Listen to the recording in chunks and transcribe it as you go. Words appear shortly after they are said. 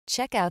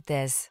Check out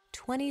this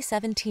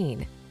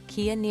 2017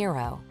 Kia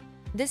Niro.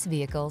 This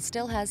vehicle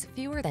still has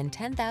fewer than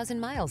 10,000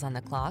 miles on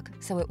the clock,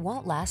 so it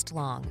won't last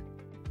long.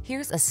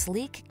 Here's a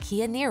sleek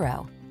Kia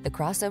Niro, the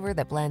crossover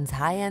that blends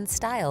high-end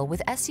style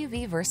with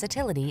SUV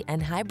versatility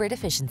and hybrid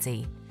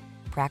efficiency.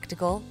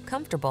 Practical,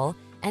 comfortable,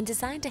 and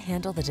designed to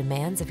handle the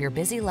demands of your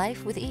busy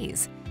life with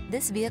ease,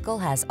 this vehicle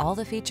has all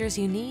the features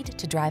you need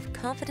to drive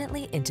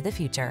confidently into the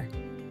future.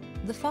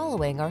 The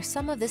following are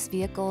some of this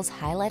vehicle's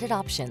highlighted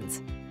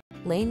options: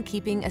 lane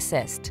keeping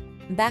assist,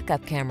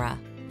 backup camera,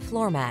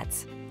 floor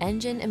mats,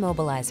 engine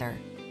immobilizer.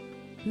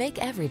 Make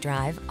every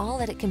drive all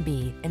that it can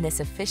be in this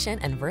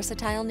efficient and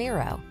versatile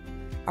Niro.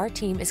 Our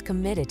team is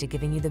committed to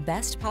giving you the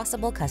best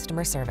possible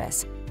customer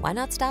service. Why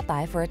not stop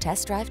by for a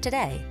test drive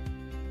today?